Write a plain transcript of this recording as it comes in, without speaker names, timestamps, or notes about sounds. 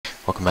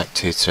Welcome back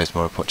to today's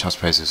More Report Charts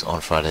Appraisals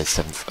on Friday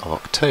 7th of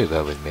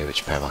October with me,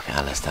 Richard Perry, market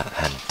analyst at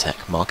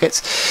Handtech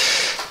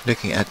Markets.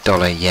 Looking at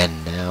dollar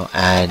yen now,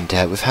 and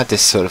we've had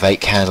this sort of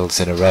 8 candles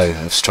in a row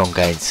of strong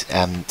gains.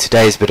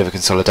 Today is a bit of a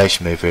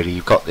consolidation move really.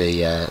 You've got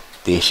the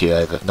issue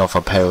over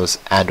non-farm payrolls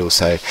and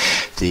also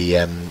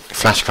the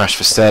flash crash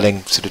for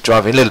sterling sort of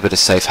driving a little bit of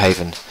safe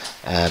haven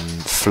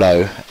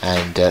flow,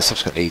 and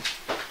subsequently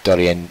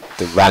dollar yen,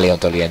 the rally on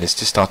dollar yen has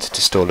just started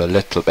to stall a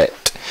little bit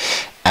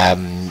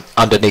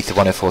underneath the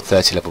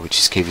 104.30 level, which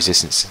is key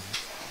resistance.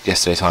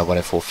 Yesterday's high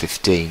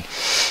 104.15.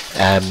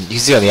 You can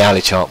see on the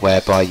hourly chart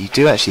whereby you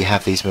do actually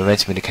have these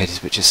momentum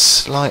indicators which are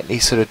slightly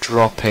sort of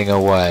dropping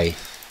away.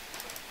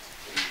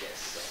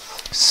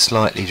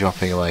 Slightly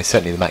dropping away,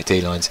 certainly the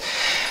MACD lines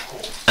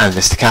and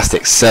the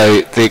stochastics.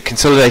 So the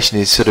consolidation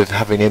is sort of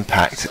having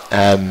impact.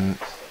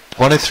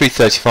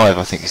 103.35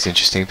 I think is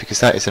interesting because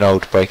that is an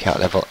old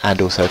breakout level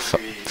and also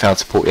found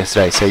support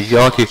yesterday. So you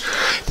argue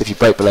that if you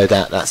break below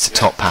that, that's the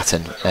top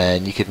pattern,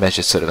 and you could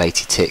measure sort of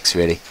 80 ticks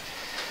really.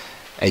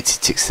 80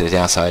 ticks to the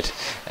downside.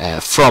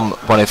 From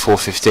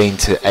 104.15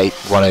 to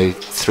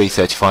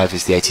 103.35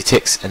 is the 80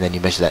 ticks, and then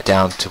you measure that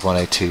down to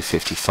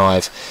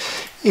 102.55.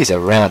 Is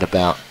around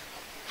about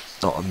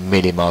not a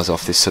million miles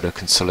off this sort of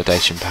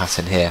consolidation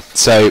pattern here.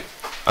 So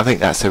I think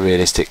that's a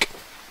realistic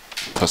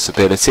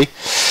possibility.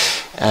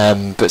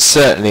 But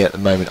certainly at the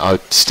moment I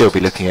would still be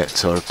looking at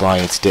sort of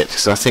buying into dips,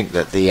 because I think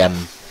that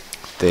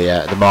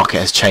the market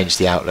has changed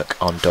the outlook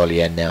on dollar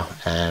yen now,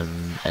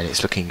 and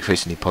it's looking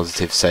increasingly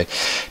positive. So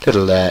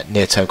little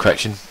near-term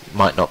correction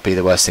might not be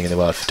the worst thing in the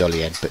world for dollar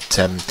yen, but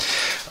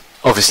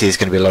obviously there's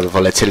going to be a lot of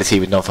volatility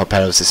with non-farm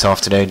payrolls this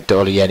afternoon.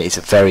 Dollar yen is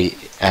a very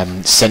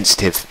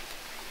sensitive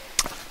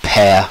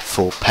pair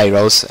for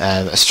payrolls.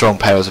 A strong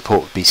payrolls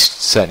report would be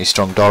certainly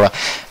strong dollar,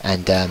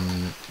 and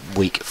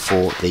weak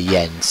for the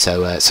yen,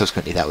 so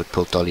subsequently that would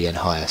pull dollar yen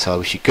higher. So I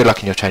wish you good luck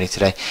in your trading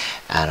today,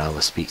 and I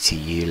will speak to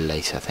you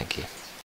later. Thank you.